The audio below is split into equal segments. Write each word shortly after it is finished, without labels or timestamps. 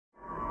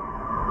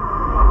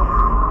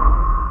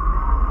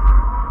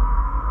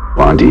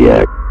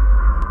Pontiac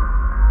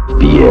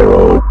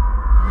Fiero.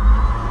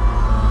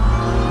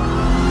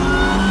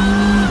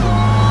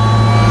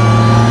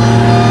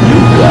 You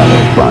got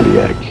it,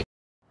 Pontiac.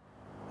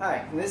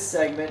 Hi, in this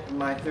segment of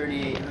my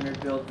 3800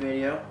 build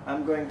video,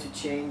 I'm going to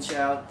change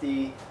out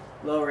the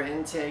lower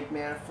intake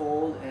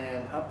manifold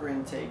and upper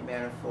intake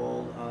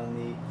manifold on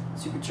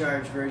the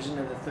supercharged version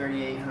of the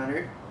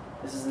 3800.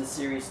 This is the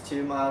Series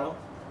 2 model.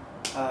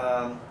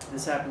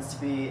 This happens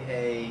to be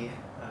a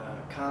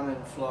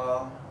common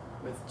flaw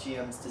with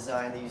GM's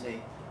design. They use a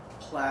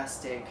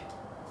plastic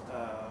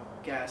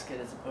gasket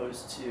as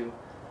opposed to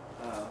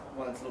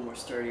one that's a little more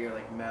sturdier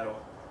like metal.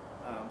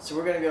 So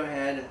we're going to go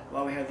ahead, and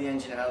while we have the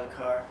engine out of the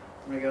car,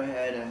 I'm going to go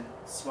ahead and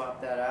swap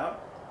that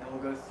out, and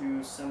we'll go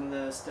through some of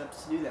the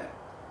steps to do that.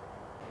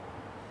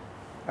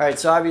 Alright,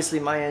 so obviously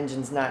my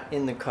engine's not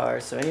in the car,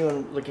 so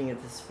anyone looking at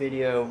this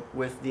video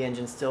with the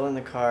engine still in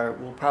the car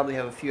will probably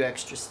have a few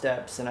extra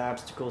steps and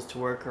obstacles to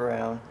work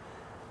around.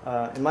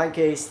 In my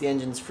case, the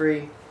engine's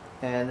free,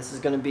 and this is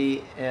going to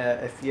be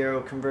a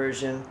Fiero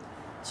conversion.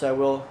 So I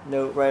will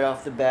note right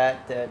off the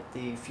bat that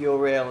the fuel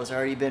rail has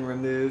already been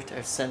removed.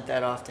 I've sent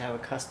that off to have a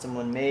custom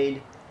one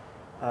made.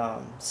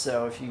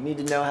 So if you need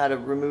to know how to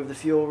remove the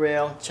fuel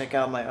rail, check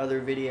out my other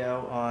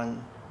video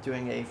on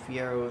doing a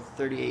Fiero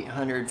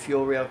 3800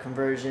 fuel rail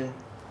conversion.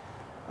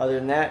 Other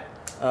than that,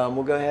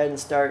 we'll go ahead and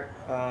start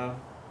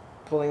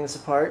pulling this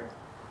apart.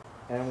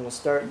 And we'll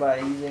start by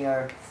using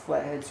our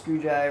flathead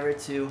screwdriver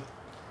to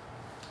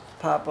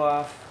pop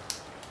off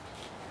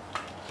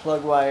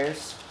plug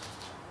wires.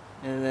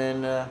 And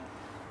then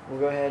we'll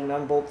go ahead and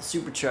unbolt the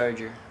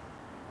supercharger.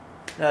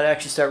 Now to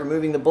actually start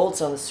removing the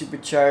bolts on the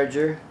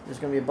supercharger, there's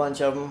going to be a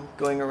bunch of them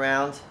going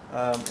around,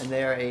 and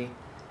they are a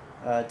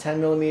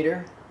 10mm,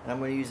 and I'm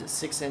going to use a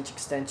 6-inch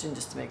extension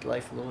just to make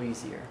life a little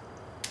easier.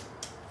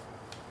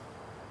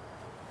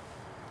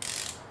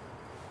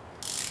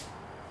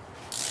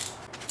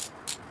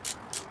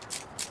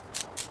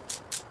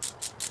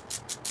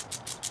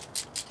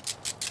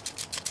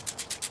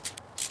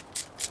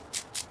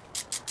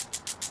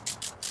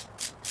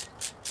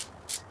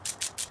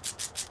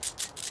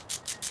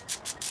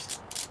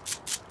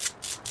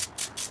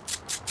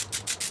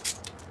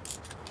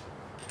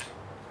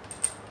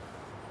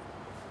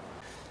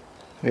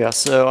 We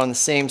also, on the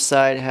same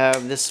side,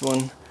 have this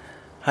one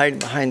hiding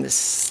behind the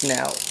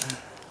snout.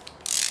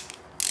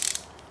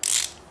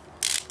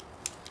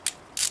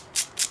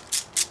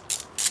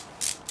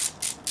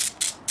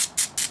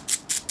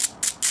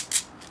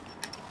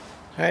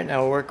 Alright,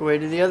 now we'll work our way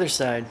to the other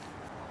side.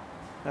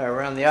 Alright,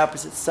 we're on the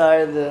opposite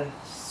side of the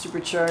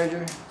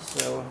supercharger,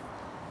 so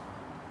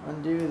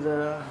undo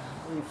the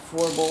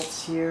 4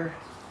 bolts here.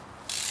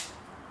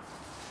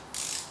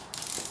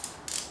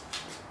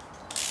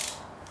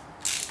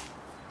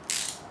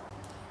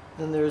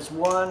 And there's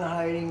one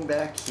hiding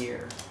back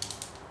here.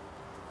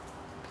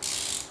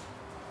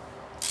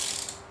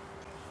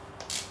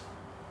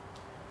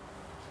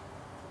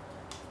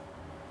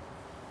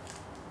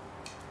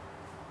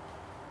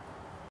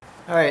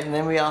 Alright, and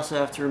then we also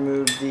have to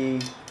remove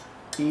the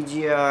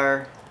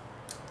EGR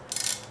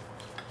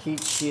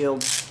heat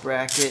shield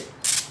bracket.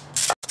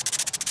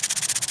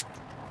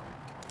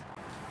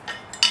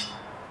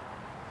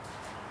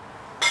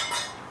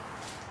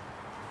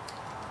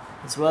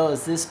 As well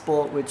as this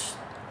bolt, which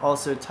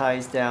also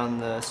ties down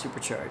the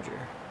supercharger.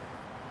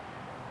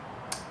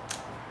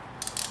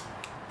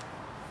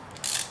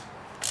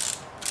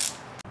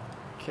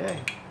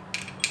 Okay,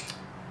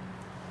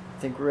 I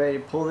think we're ready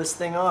to pull this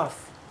thing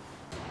off.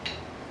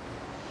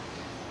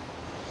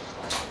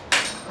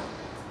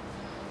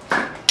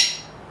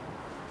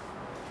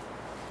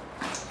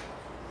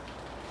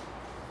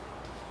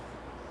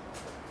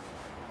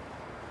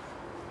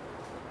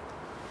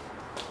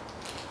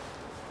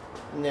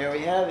 And there we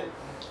have it.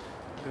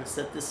 I'm going to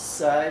set this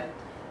aside and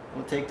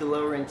we'll take the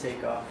lower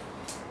intake off.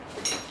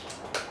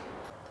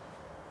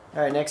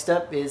 Alright, next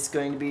up is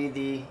going to be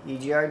the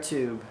EGR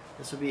tube.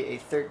 This will be a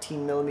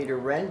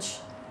 13mm wrench,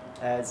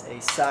 as a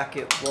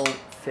socket won't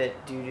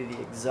fit due to the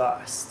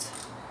exhaust.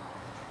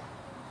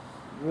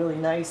 Really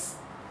nice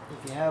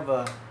if you have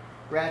a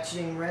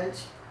ratcheting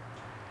wrench.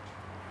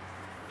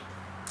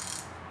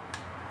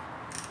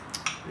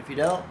 If you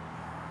don't,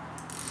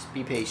 just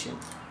be patient.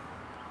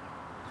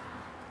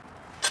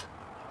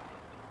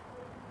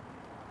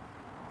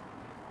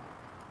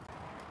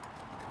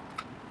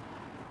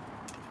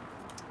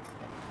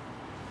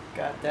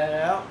 Got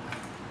that out.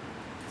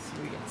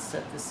 So we can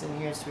set this in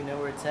here so we know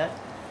where it's at.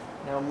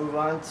 Now we'll move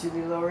on to the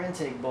lower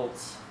intake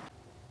bolts.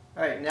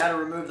 Alright, now to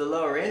remove the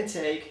lower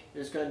intake,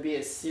 there's going to be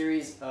a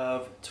series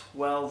of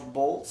 12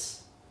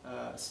 bolts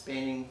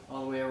spanning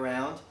all the way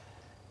around.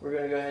 We're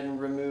going to go ahead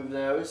and remove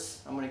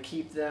those. I'm going to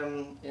keep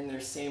them in their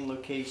same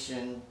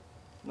location.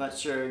 I'm not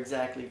sure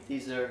exactly if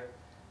these are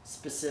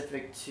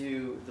specific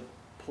to the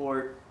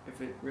port, if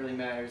it really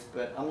matters,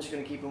 but I'm just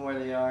going to keep them where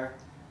they are.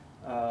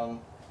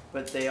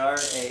 But they are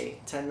a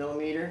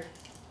 10mm,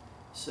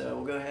 so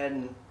we'll go ahead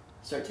and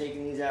start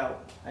taking these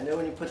out. I know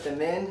when you put them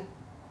in,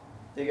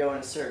 they go in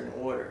a certain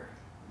order.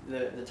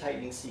 The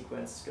tightening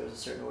sequence goes a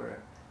certain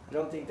order. I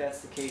don't think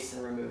that's the case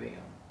in removing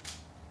them.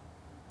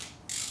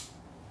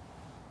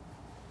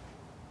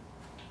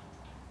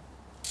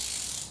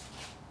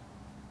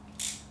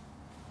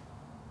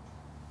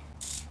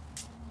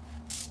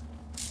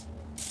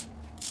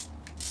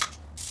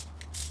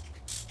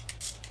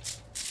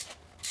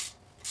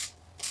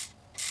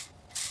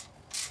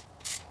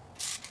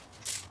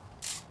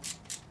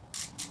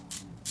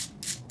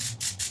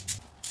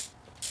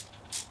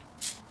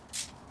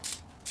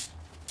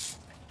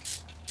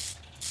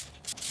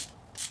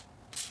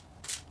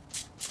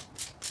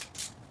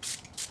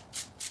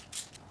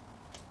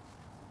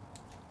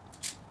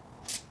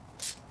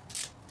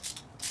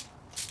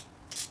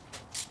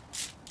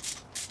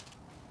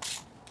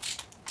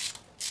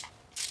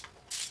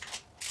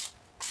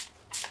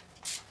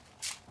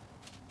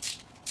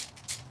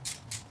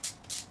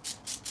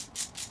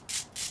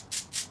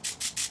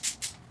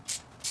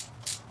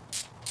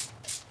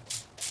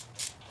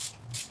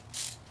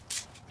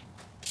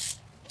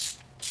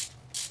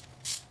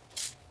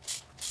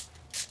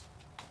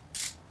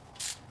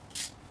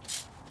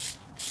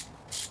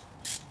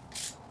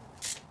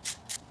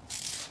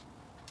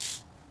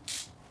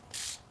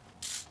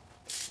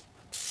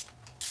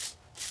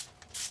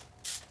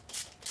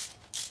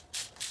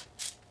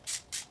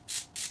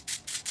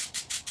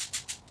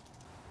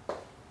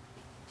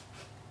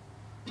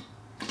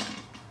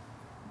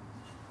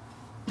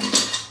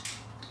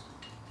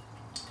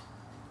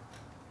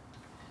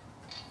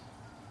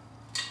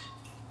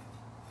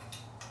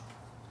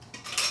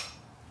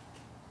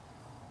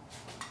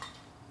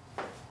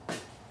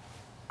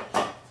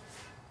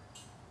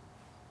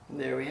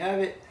 There we have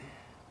it.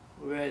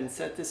 We'll go ahead and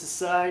set this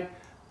aside,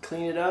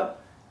 clean it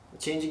up, we'll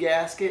change the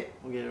gasket,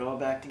 we'll get it all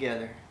back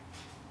together.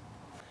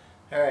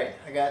 Alright,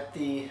 I got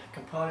the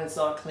components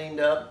all cleaned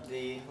up,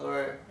 the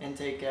lower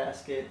intake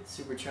gasket,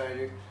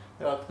 supercharger,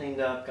 they're all cleaned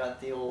up, got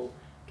the old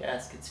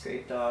gasket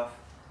scraped off,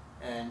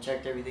 and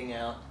checked everything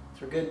out.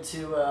 So we're good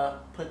to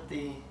put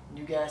the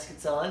new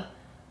gaskets on.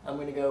 I'm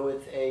going to go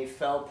with a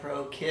Fel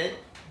Pro kit,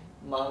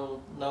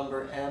 model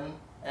number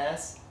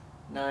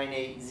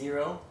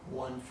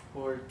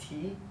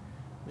MS98014T.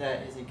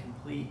 That is a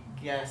complete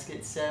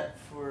gasket set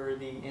for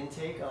the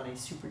intake on a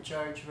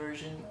supercharged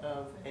version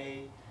of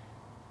a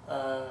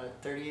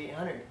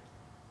 3800.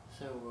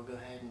 So we'll go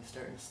ahead and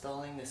start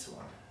installing this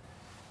one.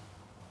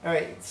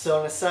 Alright, so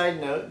on a side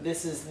note,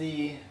 this is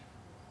the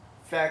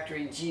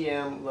factory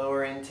GM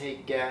lower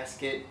intake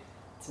gasket.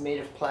 It's made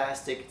of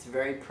plastic, it's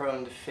very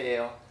prone to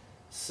fail,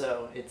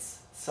 so it's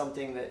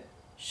something that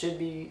should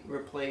be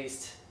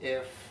replaced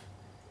if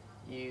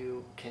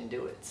you can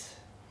do it.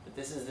 But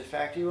this is the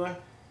factory one,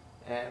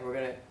 and we're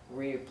going to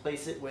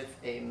replace it with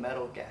a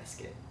metal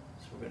gasket.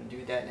 So we're going to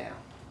do that now.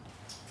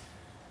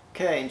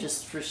 Okay, and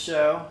just for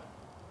show,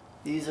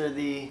 these are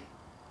the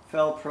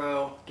Fel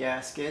Pro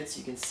gaskets.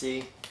 You can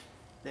see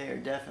they are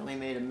definitely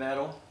made of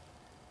metal,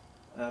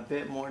 a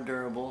bit more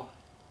durable.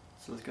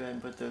 So let's go ahead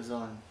and put those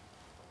on.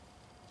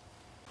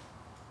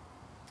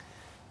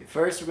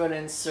 First, we're going to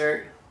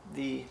insert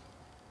the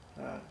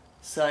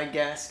side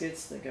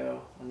gaskets that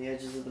go on the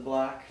edges of the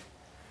block.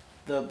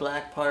 The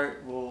black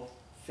part will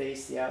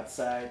face the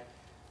outside.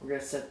 We're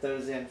going to set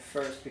those in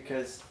first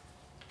because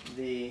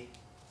the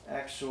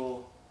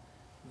actual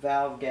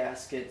valve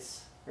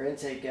gaskets or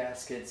intake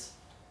gaskets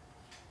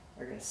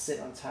are going to sit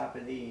on top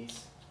of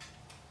these.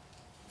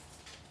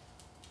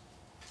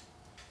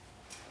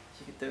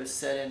 So get those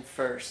set in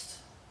first.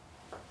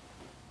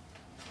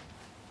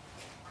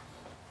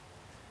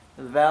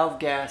 The valve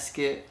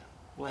gasket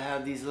will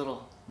have these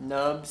little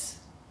nubs,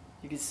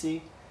 you can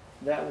see,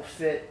 that will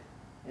fit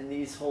in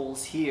these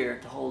holes here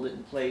to hold it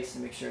in place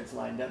and make sure it's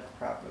lined up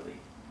properly.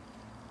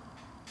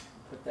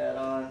 Put that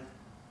on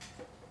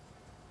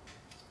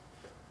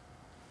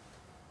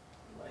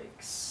like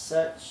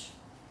such.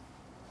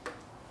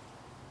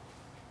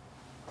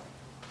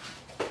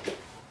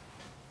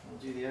 We'll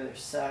do the other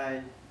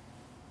side.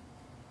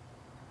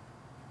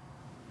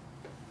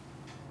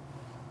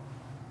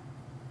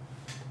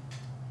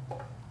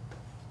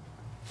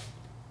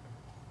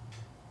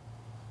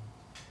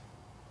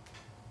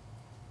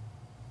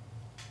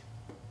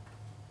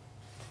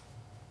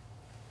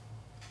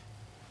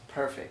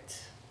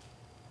 Perfect.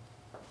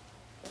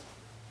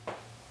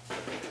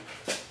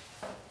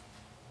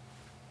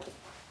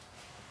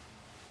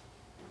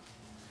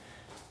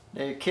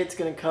 Now your kit's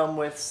going to come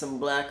with some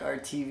black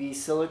RTV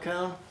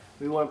silicone.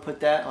 We want to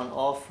put that on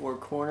all four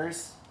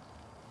corners.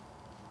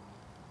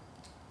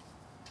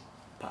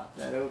 Pop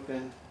that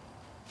open.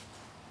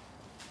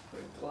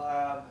 Put a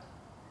glob.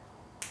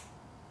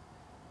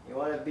 You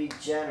want to be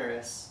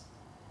generous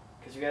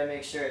because we got to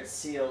make sure it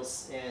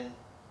seals in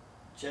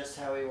just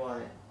how we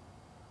want it.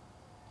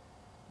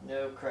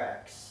 No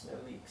cracks, no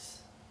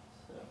leaks.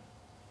 So.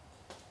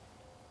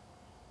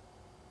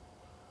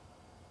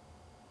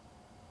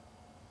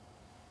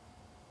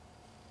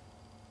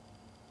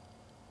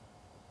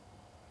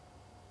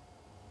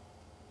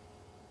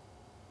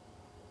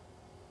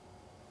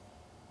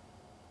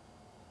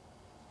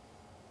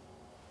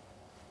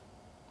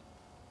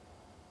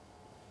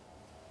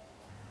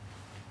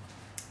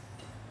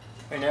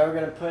 Alright, now we're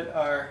going to put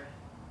our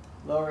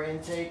lower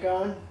intake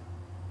on.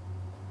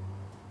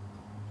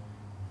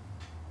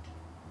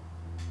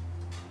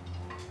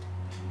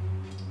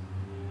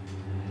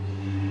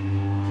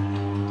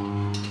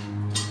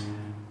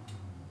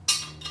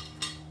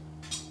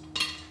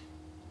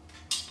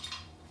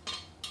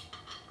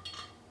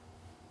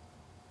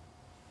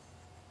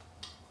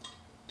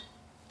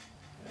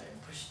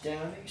 Push it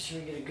down, make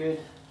sure we get a good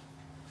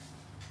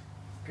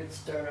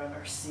start on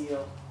our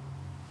seal.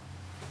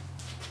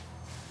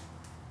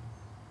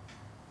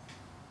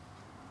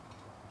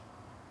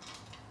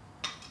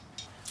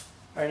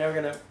 Alright, now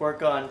we're going to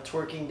work on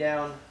torquing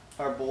down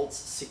our bolts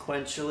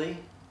sequentially.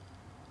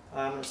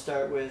 I'm going to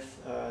start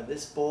with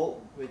this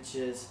bolt, which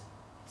is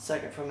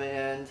second from the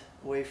end,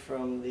 away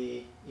from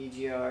the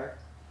EGR.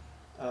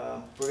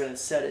 We're going to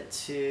set it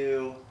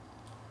to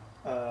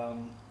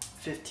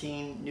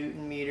 15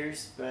 Newton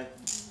meters, but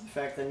in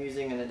fact I'm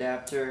using an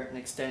adapter, an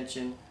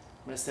extension.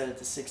 I'm going to set it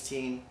to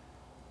 16,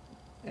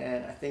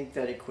 and I think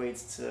that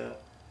equates to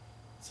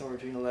somewhere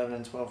between 11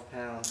 and 12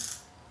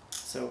 pounds.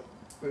 So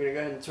we're going to go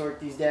ahead and torque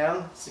these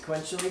down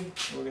sequentially,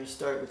 and we're going to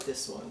start with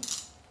this one.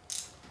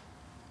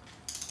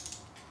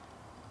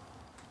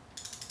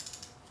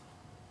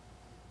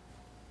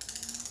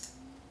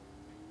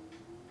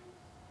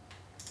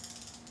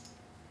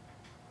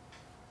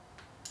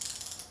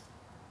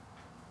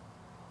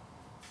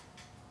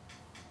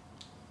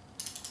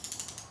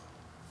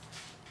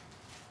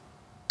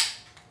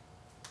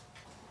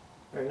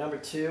 Our number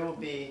 2 will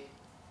be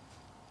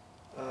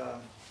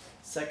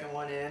second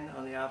one in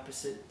on the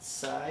opposite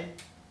side.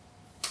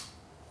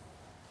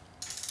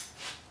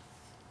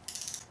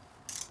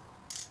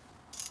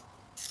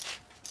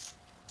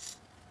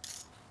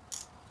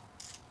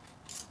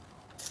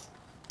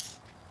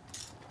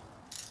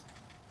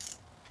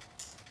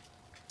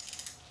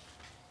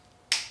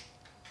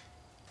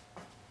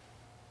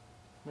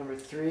 Number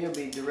 3 will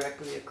be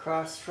directly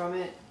across from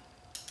it.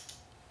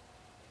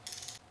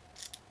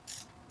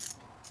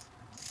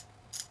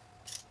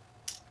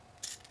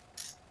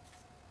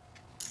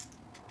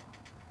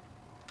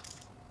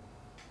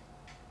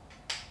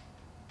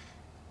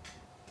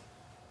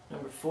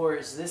 Number 4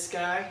 is this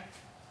guy,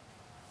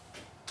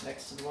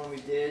 next to the one we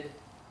did on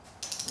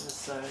this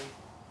side.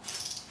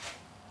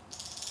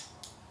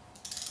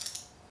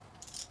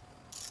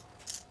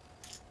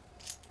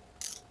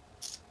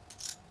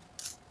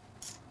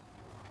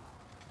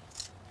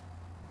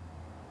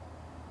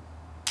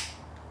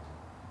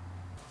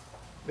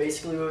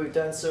 Basically what we've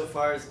done so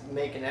far is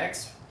make an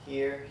X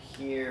here,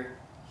 here,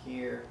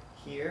 here,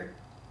 here.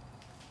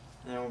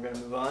 And then we're going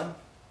to move on.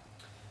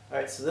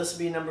 Alright, so this will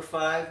be number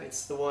 5.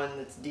 It's the one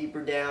that's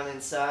deeper down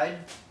inside.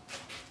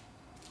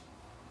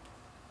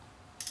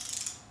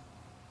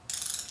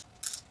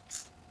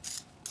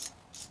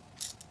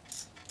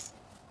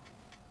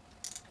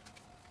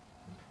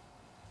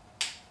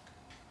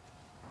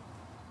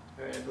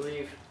 Alright, I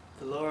believe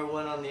the lower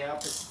one on the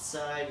opposite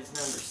side is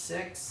number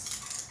 6.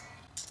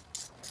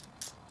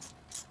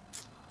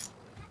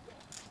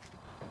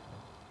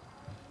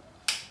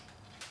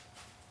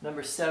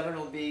 Number 7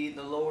 will be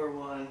the lower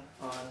one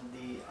on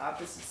the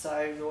opposite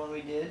side of the one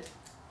we did.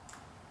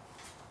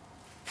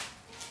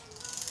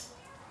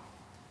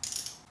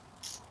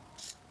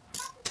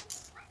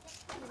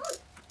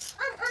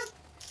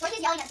 What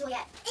is yelling at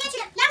Juliet? And she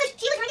was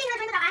drinking her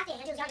drink without asking,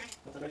 and she was yelling at her.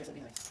 Go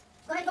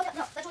ahead and go.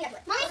 No, let Juliet do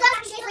it. Mommy says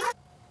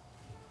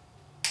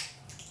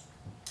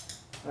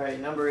Alright,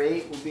 number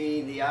 8 will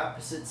be the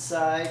opposite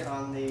side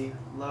on the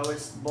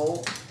lowest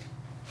bolt.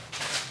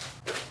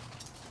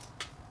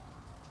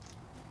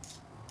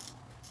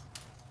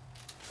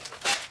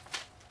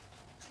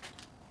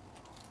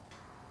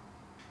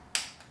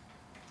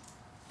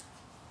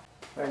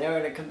 Alright, now we're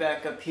going to come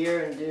back up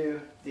here and do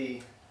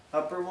the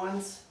upper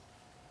ones.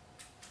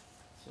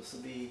 So this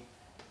will be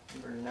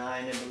number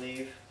 9, I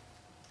believe.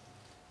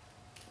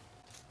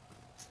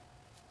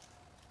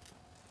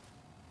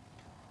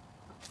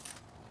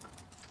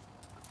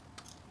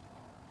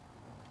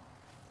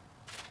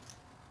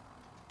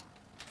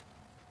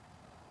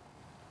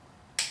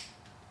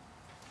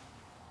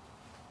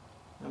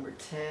 Number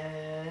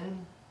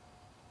 10.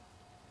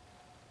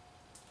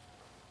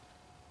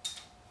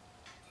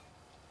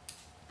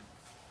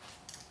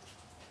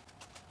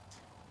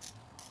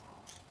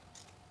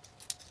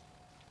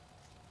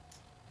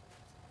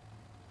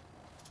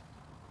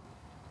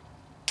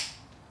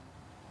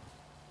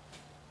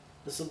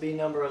 This will be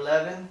number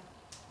 11.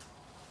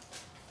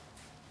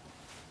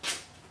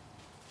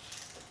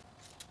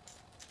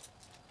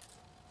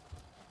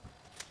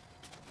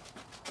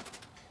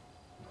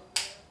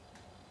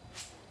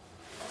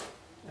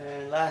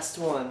 And last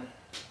one,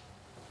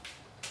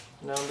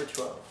 number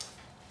 12.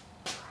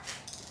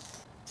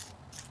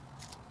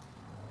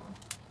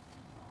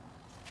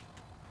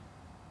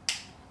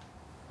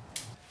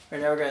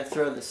 Right now we're going to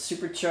throw the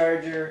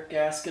Supercharger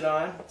gasket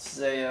on. This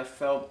is a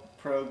Fel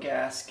Pro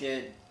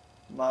gasket,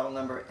 model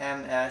number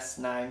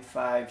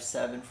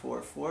MS95744.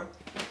 We're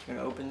going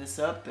to open this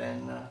up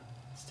and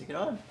stick it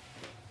on.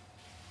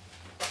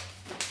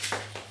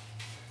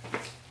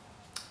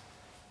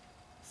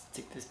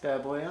 Stick this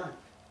bad boy on.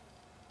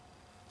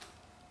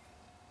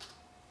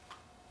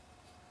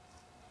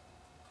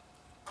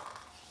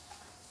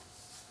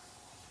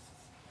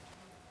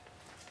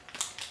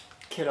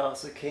 Kit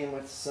also came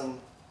with some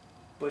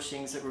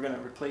bushings that we're going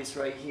to replace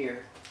right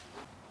here.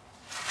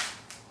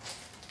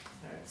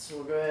 Alright, so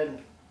we'll go ahead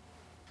and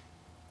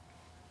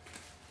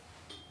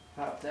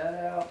pop that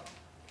out.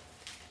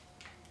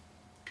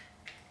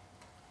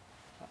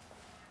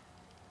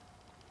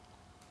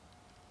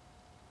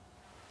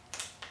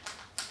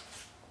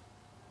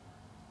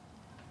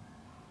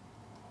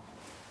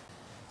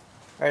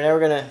 Alright, now we're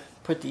going to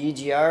put the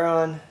EGR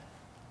on.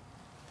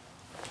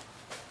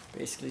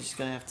 Basically just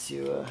going to have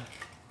to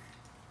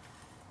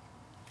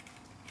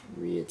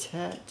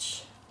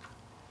reattach.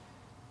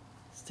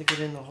 Stick it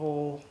in the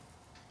hole.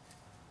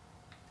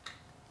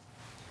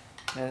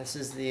 And this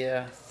is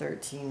the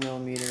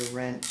 13mm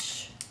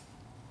wrench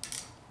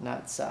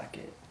nut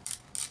socket.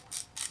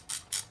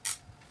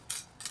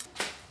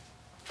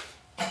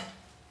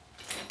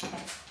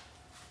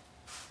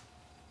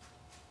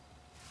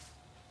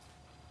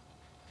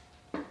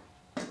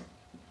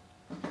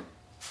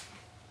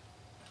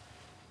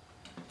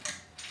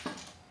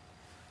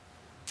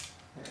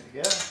 There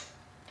we go.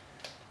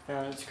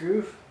 Found its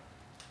groove.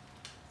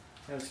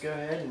 Now let's go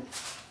ahead and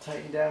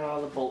tighten down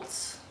all the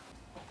bolts.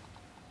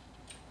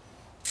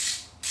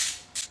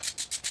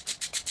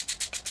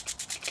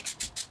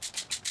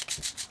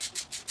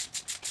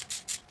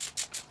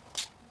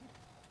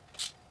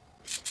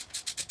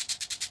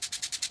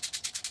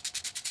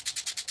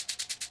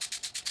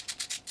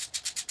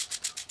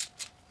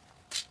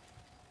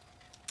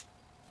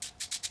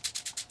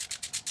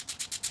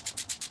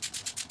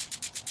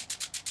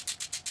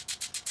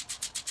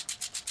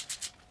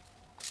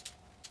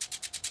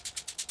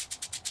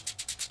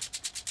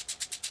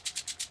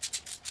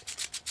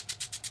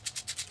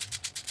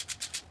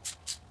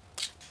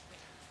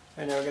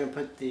 And now we're going to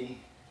put the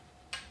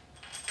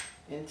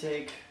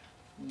intake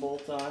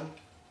bolt on.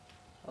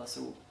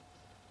 Also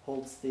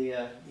holds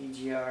the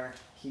EGR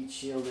heat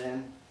shield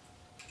in.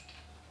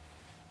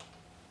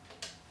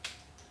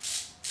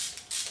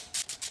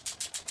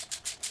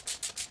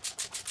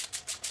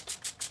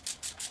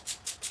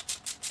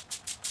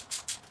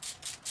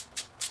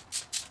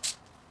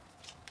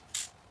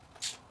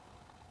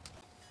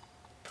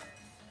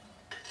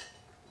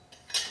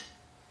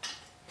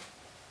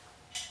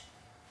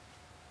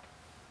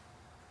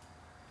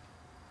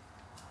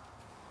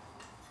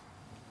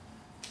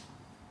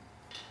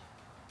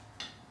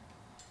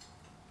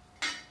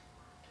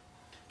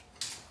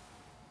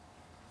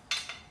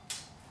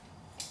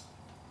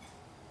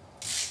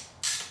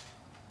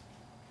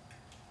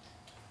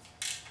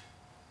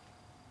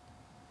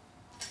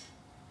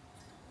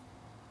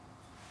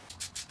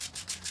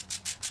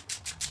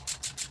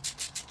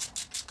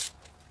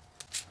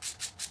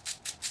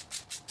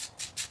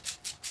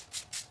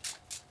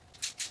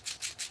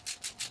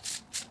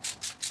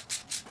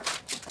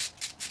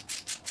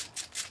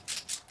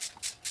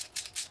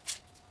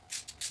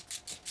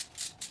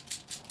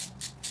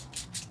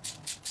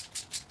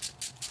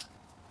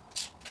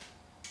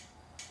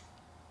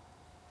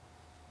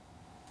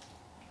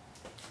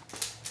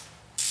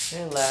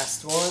 And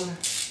last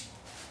one.